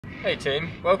Hey team,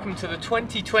 welcome to the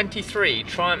 2023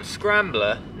 Triumph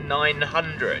Scrambler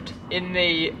 900 in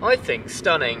the, I think,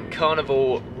 stunning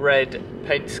carnival red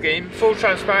paint scheme. Full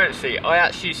transparency, I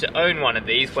actually used to own one of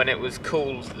these when it was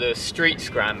called the Street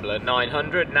Scrambler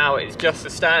 900. Now it's just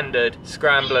the standard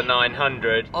Scrambler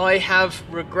 900. I have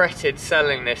regretted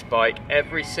selling this bike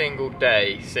every single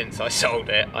day since I sold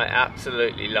it. I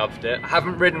absolutely loved it. I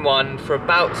haven't ridden one for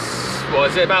about, what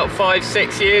is it, about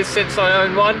 5-6 years since I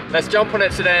owned one. Let's jump on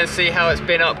it today and see how it's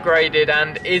been upgraded,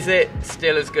 and is it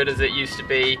still as good as it used to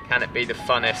be? Can it be the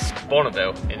funnest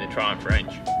Bonneville in the Triumph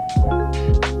range?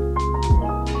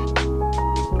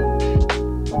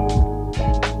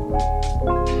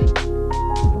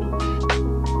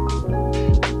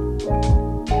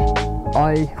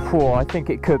 I think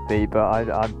it could be,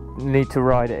 but I need to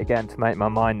ride it again to make my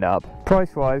mind up.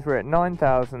 Price wise, we're at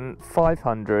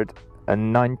 £9,595. A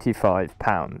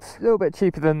little bit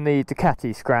cheaper than the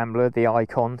Ducati Scrambler, the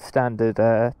Icon standard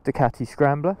Ducati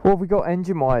Scrambler. What have we got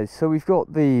engine wise? So we've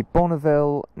got the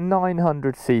Bonneville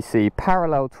 900cc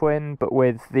parallel twin, but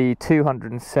with the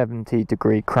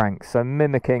 270-degree crank, so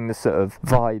mimicking the sort of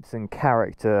vibes and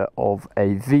character of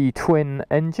a V-twin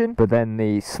engine, but then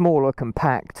the smaller,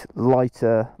 compact,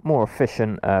 lighter, more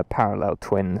efficient parallel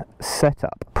twin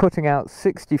setup, putting out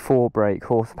 64 brake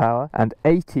horsepower and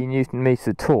 80 Nm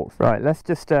of torque. Right, let's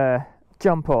just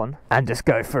jump on and just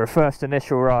go for a first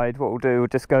initial ride. What we'll do, we'll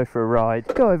just go for a ride,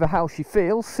 go over how she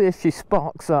feels, see if she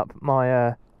sparks up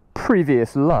my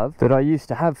previous love that I used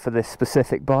to have for this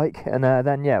specific bike, and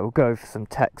then yeah, we'll go for some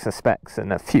tech specs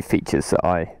and a few features that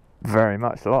I very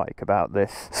much like about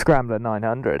this Scrambler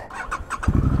 900.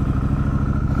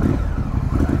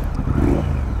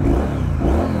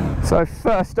 So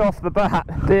first off the bat,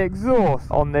 the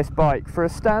exhaust on this bike for a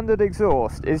standard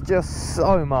exhaust is just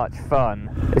so much fun.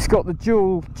 It's got the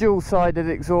dual-sided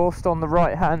exhaust on the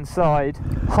right-hand side,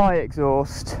 high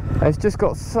exhaust. It's just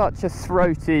got such a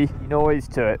throaty noise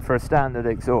to it for a standard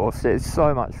exhaust. It's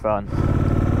so much fun.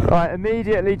 Right,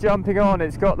 immediately jumping on,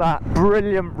 it's got that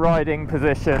brilliant riding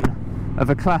position of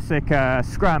a classic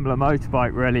Scrambler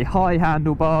motorbike, really. High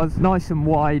handlebars, nice and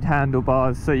wide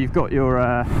handlebars, so you've got your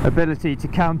ability to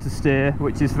counter steer,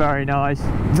 which is very nice.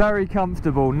 Very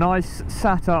comfortable, nice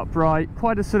sat upright,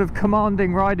 quite a sort of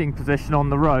commanding riding position on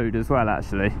the road as well,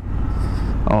 actually.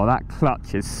 Oh, that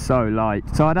clutch is so light.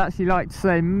 So I'd actually like to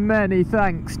say many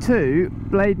thanks to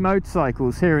Blade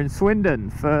Motorcycles here in Swindon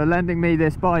for lending me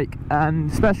this bike,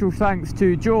 and special thanks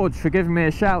to George for giving me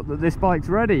a shout that this bike's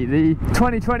ready. The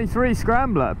 2023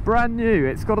 Scrambler, brand new.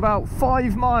 It's got about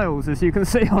 5 miles, as you can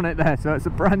see on it there, so it's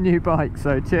a brand new bike,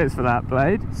 so cheers for that,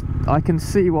 Blade. I can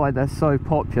see why they're so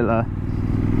popular.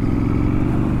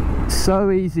 So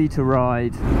easy to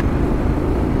ride.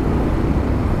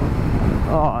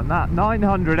 Oh, and that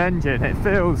 900 engine, it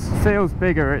feels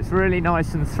bigger. It's really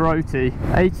nice and throaty.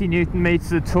 80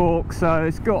 Nm of torque, so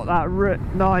it's got that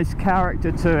nice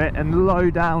character to it and low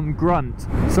down grunt.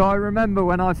 So I remember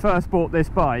when I first bought this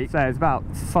bike, so it was about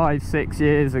 5-6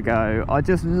 years ago, I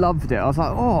just loved it. I was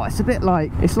like, oh, it's a bit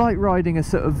like, it's like riding a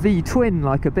sort of V-twin,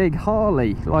 like a big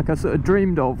Harley, like I sort of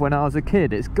dreamed of when I was a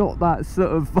kid. It's got that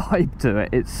sort of vibe to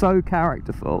it. It's so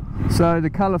characterful. So the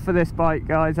colour for this bike,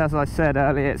 guys, as I said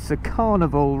earlier, it's a carnival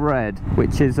red,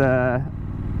 which is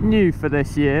new for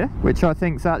this year, which I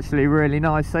think is actually really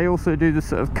nice. They also do the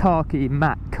sort of khaki,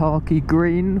 matte khaki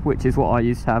green, which is what I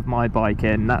used to have my bike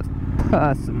in. That's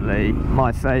personally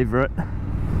my favourite.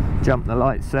 Jump the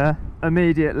lights there.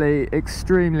 Immediately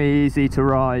extremely easy to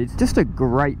ride. Just a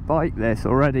great bike this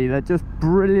already. They're just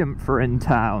brilliant for in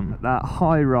town. That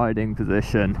high riding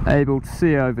position, able to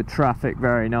see over traffic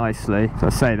very nicely. So I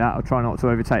say that, I'll try not to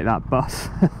overtake that bus.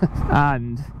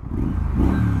 And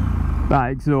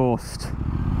that exhaust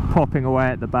popping away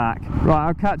at the back. Right,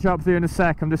 I'll catch up with you in a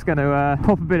sec. I'm just going to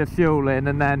pop a bit of fuel in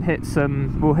and then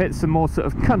we'll hit some more sort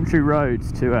of country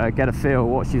roads to get a feel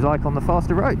what she's like on the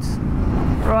faster roads.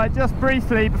 Right, just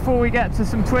briefly before we get to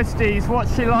some twisties,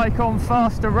 what's she like on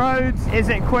faster roads? Is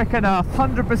it quick enough?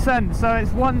 100%, so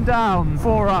it's 1 down,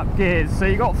 4 up gears, so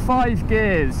you got 5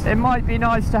 gears. It might be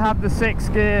nice to have the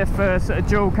 6th gear for sort of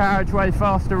dual carriageway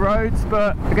faster roads,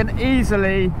 but you can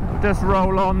easily just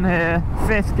roll on here,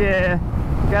 5th gear,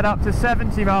 get up to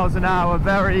 70 miles an hour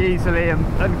very easily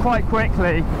and quite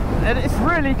quickly. And it's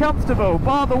really comfortable,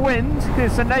 bar the wind.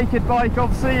 It's a naked bike,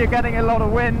 obviously you're getting a lot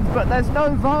of wind, but there's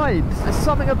no vibes. There's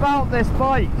something about this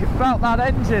bike, about that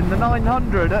engine, the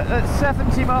 900, at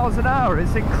 70 miles an hour,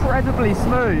 it's incredibly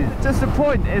smooth. Just a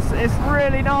point, it's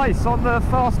really nice on the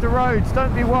faster roads.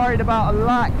 Don't be worried about a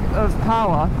lack of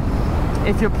power.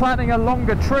 If you're planning a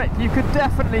longer trip, you could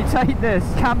definitely take this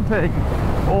camping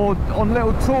or on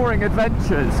little touring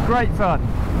adventures. Great fun.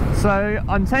 So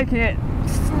I'm taking it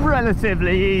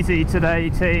relatively easy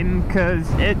today, team,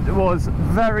 because it was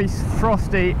very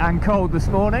frosty and cold this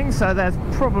morning, so there's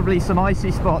probably some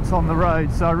icy spots on the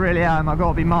road, so I've got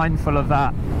to be mindful of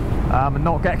that and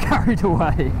not get carried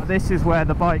away. This is where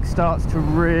the bike starts to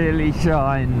really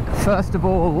shine. First of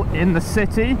all, in the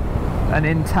city and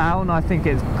in town, I think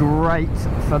it's great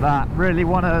for that. Really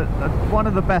one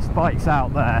of the best bikes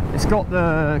out there. It's got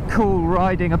the cool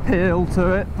riding appeal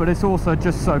to it, but it's also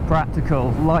just so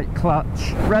practical. Light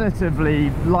clutch, relatively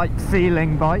light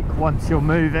feeling bike once you're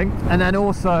moving, and then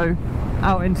also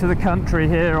out into the country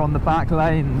here on the back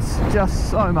lanes,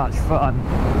 just so much fun.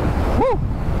 Woo!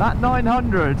 That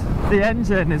 900, the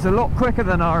engine is a lot quicker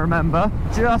than I remember.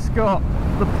 Just got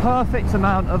the perfect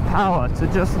amount of power to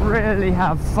just really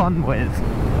have fun with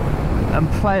and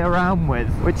play around with,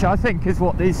 which I think is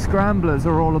what these scramblers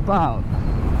are all about.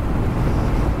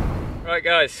 Right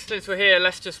guys, since we're here,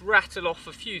 let's just rattle off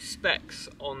a few specs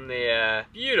on the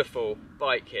beautiful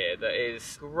bike here that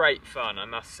is great fun, I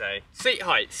must say. Seat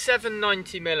height,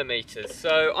 790mm,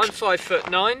 so I'm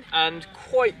 5'9" and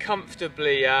quite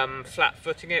comfortably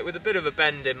flat-footing it with a bit of a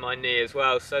bend in my knee as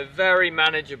well, so very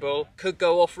manageable. Could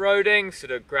go off-roading,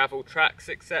 sort of gravel tracks,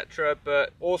 etc.,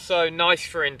 but also nice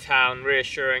for in town,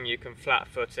 reassuring you can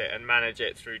flat-foot it and manage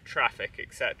it through traffic,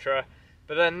 etc.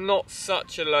 But then not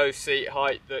such a low seat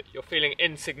height that you're feeling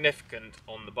insignificant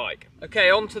on the bike. Okay,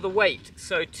 on to the weight.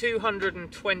 So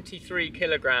 223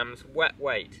 kilograms wet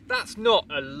weight. That's not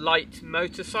a light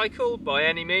motorcycle by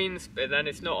any means, but then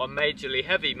it's not a majorly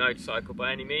heavy motorcycle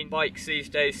by any means. Bikes these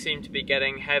days seem to be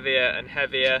getting heavier and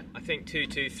heavier. I think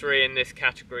 223 in this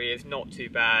category is not too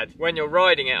bad. When you're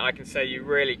riding it, I can say you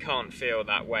really can't feel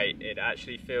that weight. It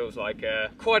actually feels like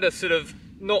quite a sort of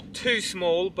not too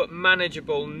small but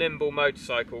manageable, nimble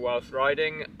motorcycle whilst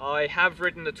riding. I have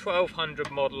ridden the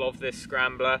 1200 model of this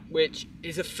Scrambler, which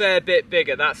is a fair bit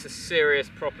bigger. That's a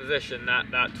serious proposition,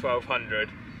 that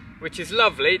 1200, which is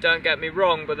lovely, don't get me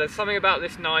wrong, but there's something about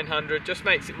this 900 just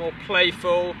makes it more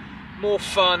playful, more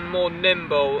fun, more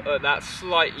nimble at that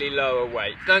slightly lower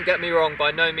weight. Don't get me wrong,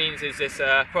 by no means is this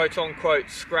a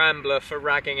quote-unquote scrambler for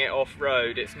ragging it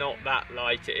off-road. It's not that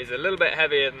light. It is a little bit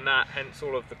heavier than that, hence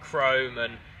all of the chrome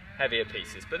and heavier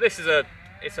pieces. But this is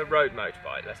it's a road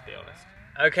motorbike, let's be honest.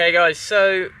 Okay guys,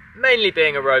 so mainly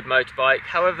being a road motorbike,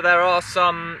 however there are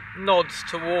some nods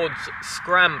towards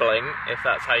scrambling, if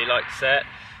that's how you like to say it,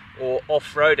 or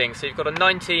off-roading. So you've got a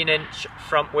 19-inch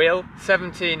front wheel,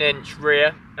 17-inch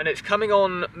rear, and it's coming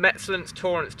on Metzelin's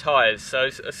Torrance tyres, so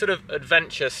it's a sort of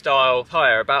adventure style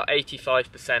tyre, about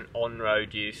 85%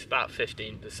 on-road use, about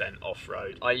 15%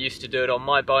 off-road. I used to do it on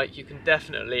my bike. You can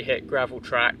definitely hit gravel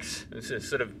tracks and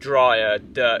sort of drier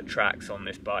dirt tracks on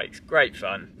this bike. It's great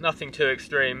fun. Nothing too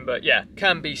extreme, but yeah,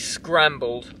 can be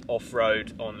scrambled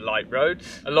off-road on light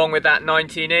roads. Along with that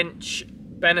 19-inch,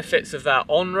 benefits of that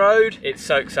on-road, it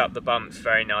soaks up the bumps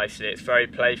very nicely. It's very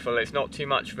playful. It's not too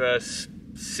much of a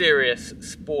serious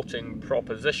sporting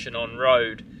proposition on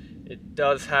road. It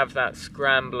does have that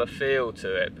scrambler feel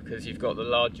to it because you've got the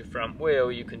larger front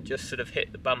wheel. You can just sort of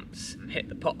hit the bumps, hit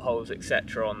the potholes,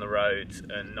 etc. on the roads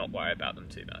and not worry about them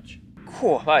too much.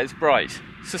 Whew, that is bright.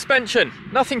 Suspension,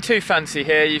 nothing too fancy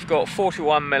here. You've got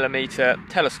 41mm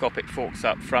telescopic forks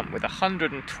up front with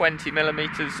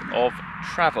 120mm of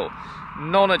travel.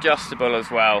 Non-adjustable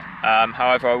as well,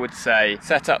 however I would say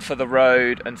set up for the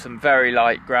road and some very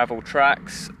light gravel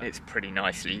tracks. It's pretty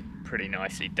nicely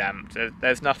damped.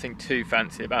 There's nothing too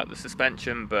fancy about the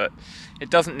suspension, but it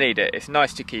doesn't need it. It's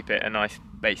nice to keep it a nice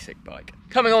basic bike.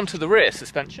 Coming on to the rear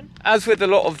suspension, as with a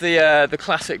lot of the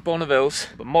classic Bonnevilles,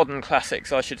 the modern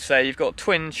classics I should say, you've got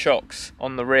twin shocks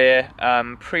on the rear,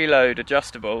 preload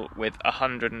adjustable with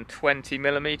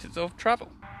 120mm of travel.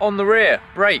 On the rear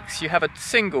brakes, you have a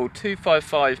single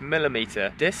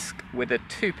 255mm disc with a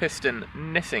 2-piston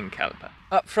Nissing caliper.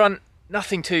 Up front,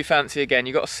 nothing too fancy again.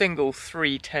 You've got a single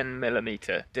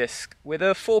 310mm disc with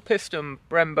a 4-piston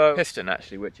Brembo piston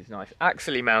actually, which is nice.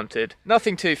 Axially mounted.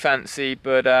 Nothing too fancy,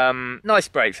 but nice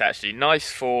brakes actually.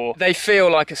 Nice for... They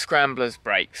feel like a Scrambler's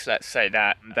brakes, let's say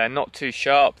that. They're not too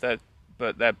sharp, but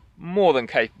they're more than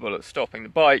capable of stopping the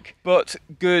bike, but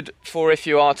good for if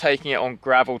you are taking it on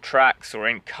gravel tracks or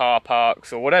in car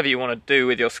parks or whatever you want to do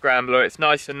with your Scrambler. It's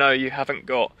nice to know you haven't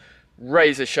got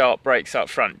razor sharp brakes up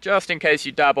front, just in case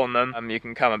you dab on them, you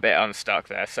can come a bit unstuck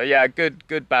there. So yeah,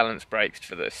 good balanced brakes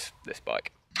for this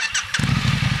bike.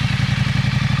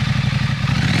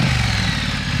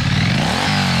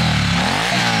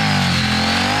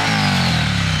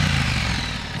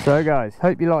 So guys,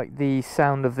 hope you like the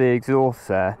sound of the exhaust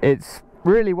there. It's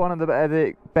really one of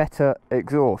the better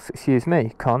exhausts. Excuse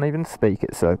me, can't even speak,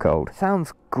 it's so cold.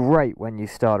 Sounds great when you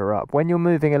start her up. When you're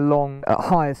moving along at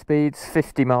higher speeds,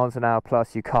 50 miles an hour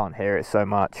plus, you can't hear it so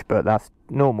much, but that's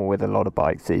normal with a lot of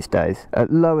bikes these days.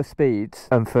 At lower speeds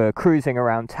and for cruising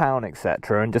around town,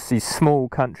 etc., and just these small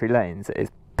country lanes, it is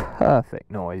perfect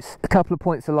noise. A couple of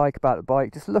points I like about the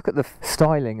bike: just look at the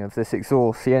styling of this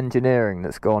exhaust, the engineering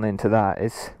that's gone into that.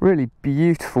 It's really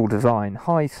beautiful design,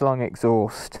 high slung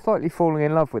exhaust. Slightly falling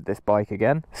in love with this bike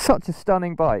again. Such a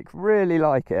stunning bike, really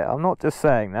like it. I'm not just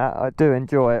saying that, I do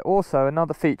enjoy it. Also,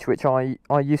 another feature which I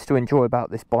used to enjoy about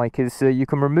this bike is you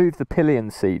can remove the pillion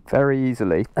seat very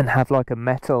easily and have like a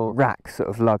metal rack, sort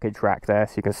of luggage rack there,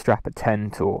 so you can strap a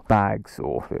tent or bags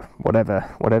or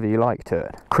whatever you like to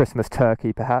it. Christmas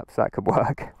turkey perhaps, that could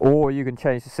work. Or you can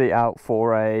change the seat out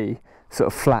for a sort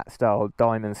of flat style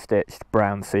diamond stitched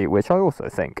brown seat, which I also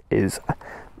think is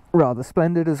rather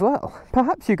splendid as well.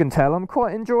 Perhaps you can tell I'm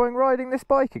quite enjoying riding this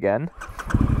bike again.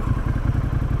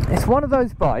 It's one of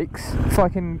those bikes, if I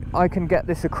can get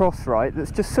this across right,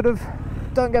 that's just sort of,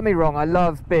 don't get me wrong, I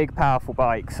love big powerful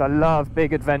bikes, I love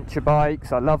big adventure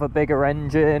bikes, I love a bigger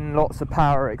engine, lots of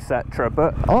power, etc.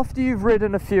 But after you've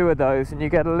ridden a few of those and you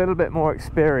get a little bit more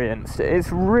experienced,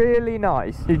 it's really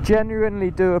nice. You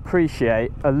genuinely do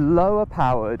appreciate a lower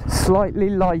powered, slightly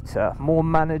lighter, more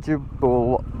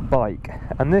manageable bike,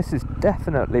 and this is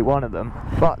definitely one of them,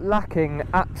 but lacking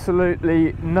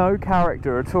absolutely no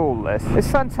character at all. This is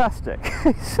fantastic.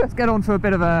 Let's get on to a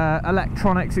bit of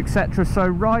electronics, etc. So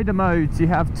rider modes, you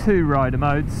have two rider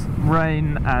modes,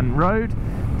 rain and road.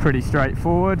 Pretty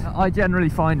straightforward. I generally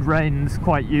find rain's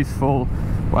quite useful,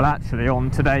 well actually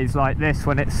on today's like this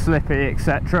when it's slippy,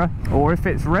 etc., or if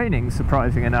it's raining,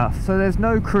 surprising enough. So there's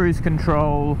no cruise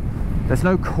control, there's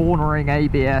no cornering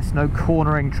ABS, no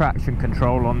cornering traction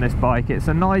control on this bike. It's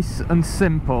a nice and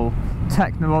simple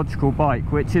technological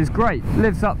bike, which is great.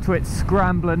 Lives up to its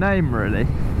Scrambler name, really.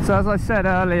 So as I said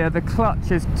earlier, the clutch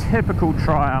is typical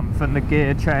Triumph and the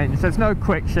gear change. There's no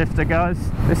quick shifter, guys.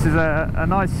 This is a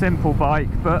nice simple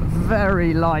bike, but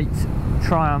very light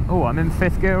Triumph. Oh, I'm in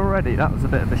 5th gear already. That was a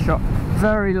bit of a shock.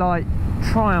 Very light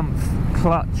Triumph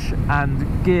clutch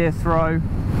and gear throw.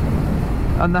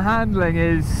 And the handling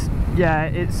is, yeah,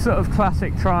 it's sort of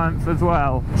classic Triumph as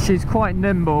well. She's quite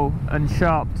nimble and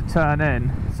sharp to turn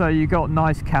in, so you got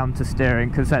nice counter steering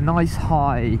because they're nice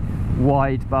high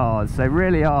wide bars. They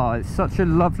really are. It's such a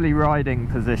lovely riding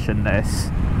position, this.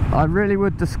 I really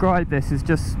would describe this as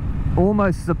just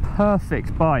almost the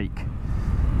perfect bike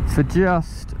for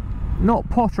just not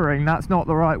pottering, that's not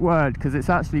the right word, because it's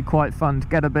actually quite fun to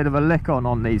get a bit of a lick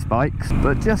on these bikes,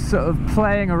 but just sort of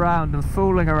playing around and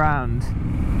fooling around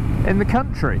in the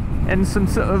country, in some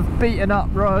sort of beaten up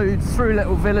roads, through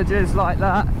little villages like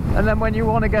that. And then when you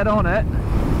want to get on it,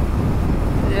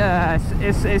 yeah,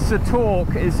 it's the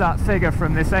torque is that figure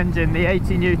from this engine. The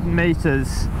 80 Newton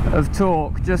meters of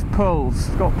torque just pulls.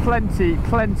 It's got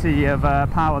plenty of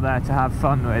power there to have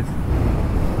fun with.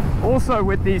 Also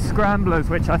with these scramblers,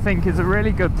 which I think is a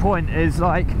really good point, is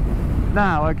like,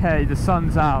 now okay, the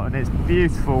sun's out and it's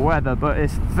beautiful weather, but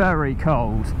it's very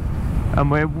cold.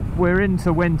 And we're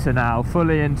into winter now,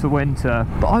 fully into winter.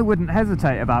 But I wouldn't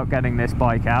hesitate about getting this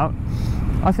bike out.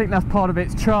 I think that's part of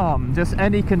its charm. Just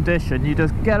any condition, you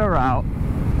just get her out,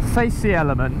 face the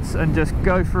elements and just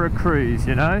go for a cruise,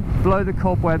 you know? Blow the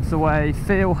cobwebs away,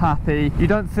 feel happy. You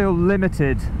don't feel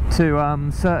limited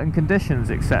to certain conditions,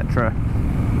 etc.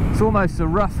 It's almost the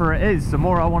rougher it is, the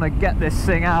more I want to get this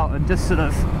thing out and just sort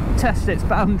of test its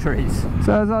boundaries.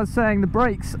 So as I was saying, the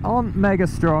brakes aren't mega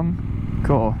strong.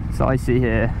 Cool, it's icy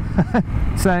here.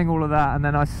 Saying all of that and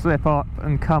then I slip up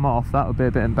and come off, that would be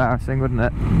a bit embarrassing, wouldn't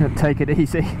it? Take it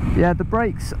easy. Yeah, the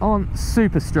brakes aren't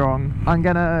super strong.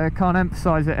 Can't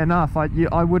emphasize it enough, I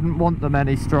wouldn't want them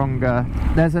any stronger.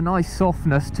 There's a nice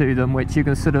softness to them which you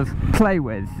can sort of play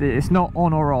with. It's not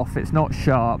on or off, it's not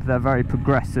sharp, they're very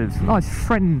progressive. Nice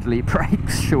friendly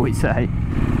brakes, shall we say.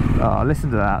 Oh, listen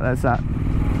to that, there's that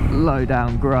low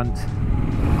down grunt.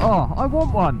 Oh, I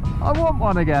want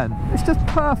one again. It's just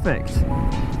perfect.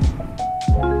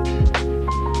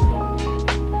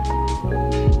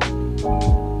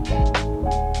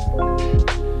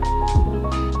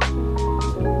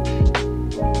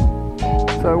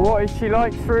 So what is she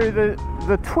like through the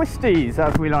twisties,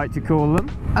 as we like to call them?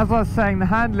 As I was saying, the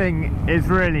handling is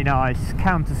really nice.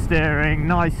 Counter steering,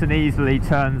 nice and easily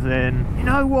turns in. You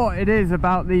know what it is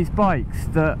about these bikes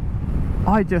that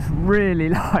I just really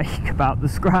like about the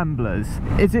Scramblers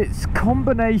is its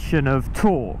combination of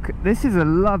torque. This is a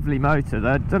lovely motor.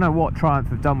 I don't know what Triumph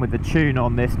have done with the tune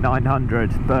on this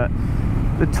 900, but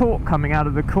The torque coming out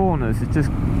of the corners is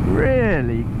just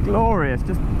really glorious,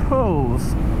 just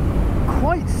pulls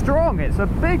quite strong. It's a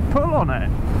big pull on it.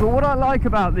 But what I like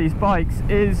about these bikes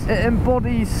is it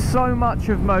embodies so much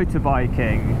of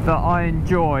motorbiking that I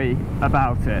enjoy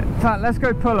about it. In fact, let's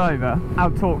go pull over. I'll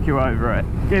talk you over it.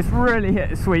 It's really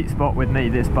hit a sweet spot with me,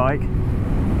 this bike.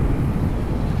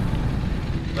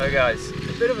 So guys,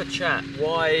 a bit of a chat.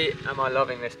 Why am I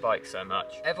loving this bike so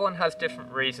much? Everyone has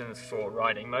different reasons for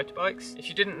riding motorbikes. If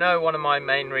you didn't know, one of my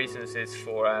main reasons is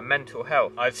for mental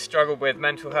health. I've struggled with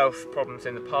mental health problems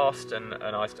in the past, and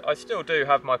I still do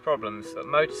have my problems, but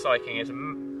motorcycling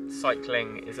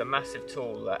is a massive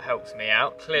tool that helps me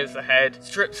out, clears the head,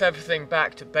 strips everything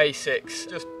back to basics,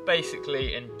 just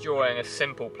basically enjoying a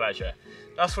simple pleasure.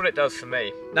 That's what it does for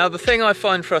me. Now, the thing I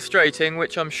find frustrating,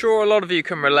 which I'm sure a lot of you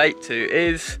can relate to,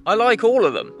 is I like all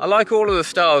of them. I like all of the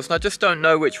styles, and I just don't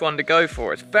know which one to go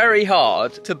for. It's very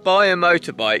hard to buy a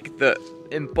motorbike that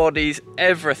embodies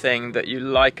everything that you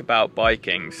like about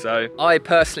biking. So I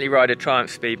personally ride a Triumph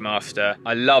Speedmaster.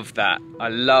 I love that. I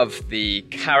love the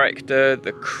character,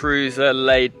 the cruiser,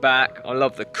 laid back. I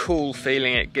love the cool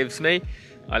feeling it gives me.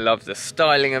 I love the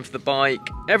styling of the bike.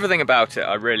 Everything about it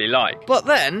I really like. But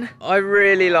then I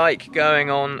really like going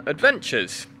on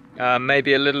adventures.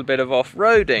 Maybe a little bit of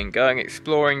off-roading, going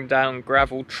exploring down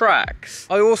gravel tracks.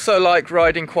 I also like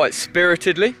riding quite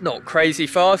spiritedly, not crazy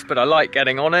fast, but I like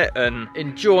getting on it and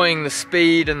enjoying the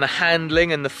speed and the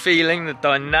handling and the feeling, the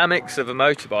dynamics of a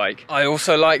motorbike. I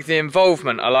also like the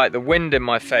involvement. I like the wind in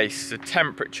my face, the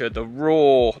temperature, the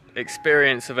raw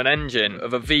experience of an engine,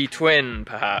 of a V-twin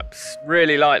perhaps.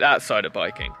 Really like that side of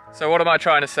biking. So what am I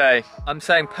trying to say? I'm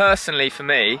saying personally for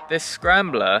me, this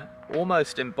Scrambler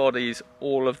almost embodies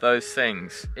all of those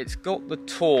things. It's got the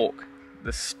torque,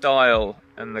 the style,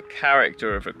 and the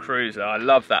character of a cruiser. I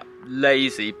love that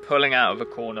lazy pulling out of a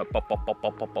corner, pop, pop, pop,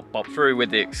 pop, pop, pop, pop, through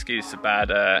with the excuse of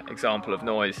bad example of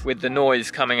noise. With the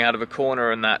noise coming out of a corner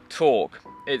and that torque,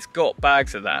 it's got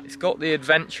bags of that. It's got the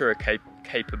adventurer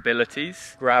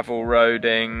capabilities, gravel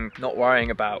roading, not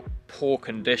worrying about poor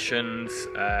conditions,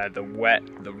 the wet,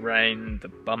 the rain, the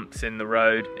bumps in the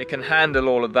road. It can handle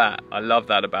all of that. I love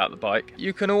that about the bike.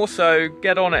 You can also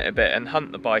get on it a bit and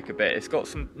hunt the bike a bit. It's got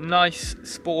some nice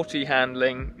sporty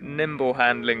handling, nimble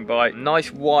handling bike,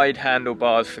 nice wide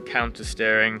handlebars for counter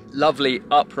steering, lovely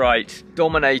upright,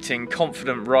 dominating,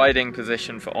 confident riding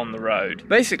position for on the road.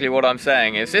 Basically what I'm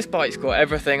saying is this bike's got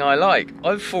everything I like.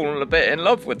 I've fallen a bit in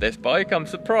love with this bike. I'm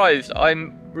surprised.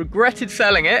 I'm regretted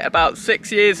selling it about 6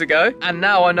 years ago, and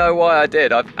now I know why I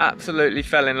did. I've absolutely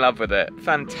fell in love with it.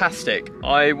 Fantastic.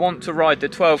 I want to ride the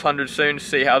 1200 soon to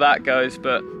see how that goes,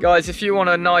 but guys, if you want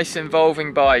a nice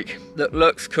involving bike that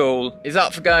looks cool, is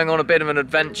up for going on a bit of an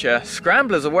adventure,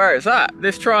 Scramblers are where it's at.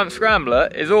 This Triumph Scrambler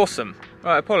is awesome.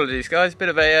 Right, apologies guys, bit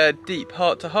of a deep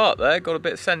heart-to-heart there, got a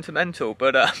bit sentimental,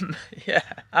 but yeah,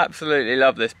 absolutely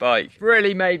love this bike.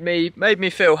 Really made me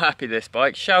feel happy, this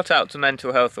bike. Shout out to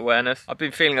mental health awareness. I've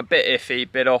been feeling a bit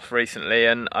iffy, bit off recently,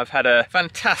 and I've had a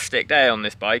fantastic day on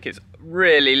this bike. It's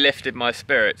really lifted my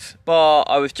spirits. But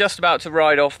I was just about to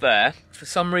ride off there. For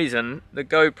some reason, the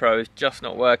GoPro is just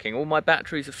not working. All my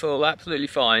batteries are full, absolutely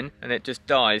fine, and it just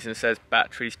dies and says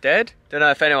battery's dead. Don't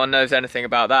know if anyone knows anything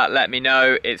about that, let me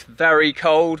know. It's very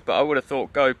cold, but I would have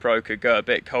thought GoPro could go a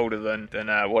bit colder than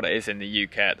what it is in the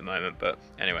UK at the moment, but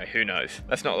anyway, who knows.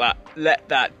 Let's not let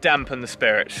that dampen the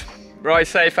spirits. Ride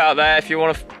safe out there. If you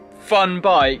want a fun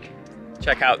bike,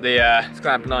 check out the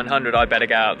Scrambler 900. I better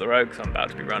get out the road because I'm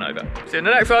about to be run over. See you in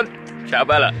the next one. Ciao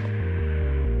Bella.